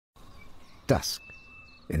dusk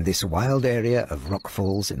in this wild area of rock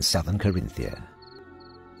falls in southern Carinthia.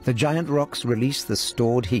 The giant rocks release the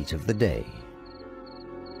stored heat of the day.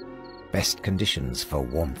 Best conditions for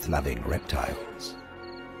warmth-loving reptiles.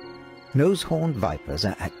 Nose-horned vipers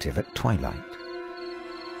are active at twilight.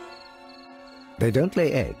 They don't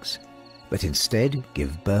lay eggs, but instead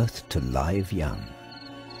give birth to live young.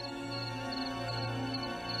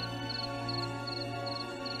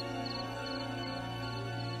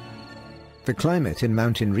 The climate in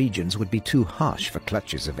mountain regions would be too harsh for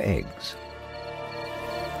clutches of eggs.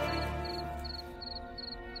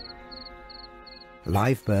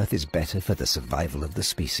 Live birth is better for the survival of the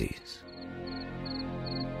species.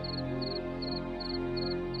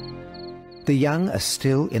 The young are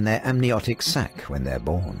still in their amniotic sac when they're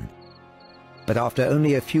born, but after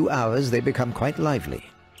only a few hours they become quite lively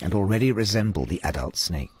and already resemble the adult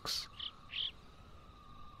snakes.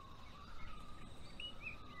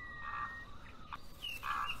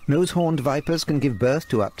 Nose-horned vipers can give birth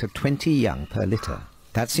to up to 20 young per litter.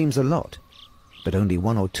 That seems a lot, but only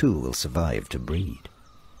 1 or 2 will survive to breed.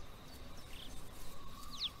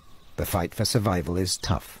 The fight for survival is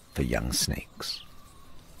tough for young snakes.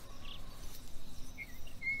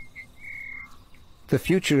 The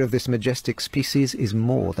future of this majestic species is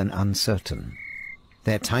more than uncertain.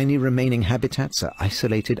 Their tiny remaining habitats are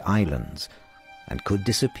isolated islands and could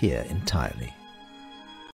disappear entirely.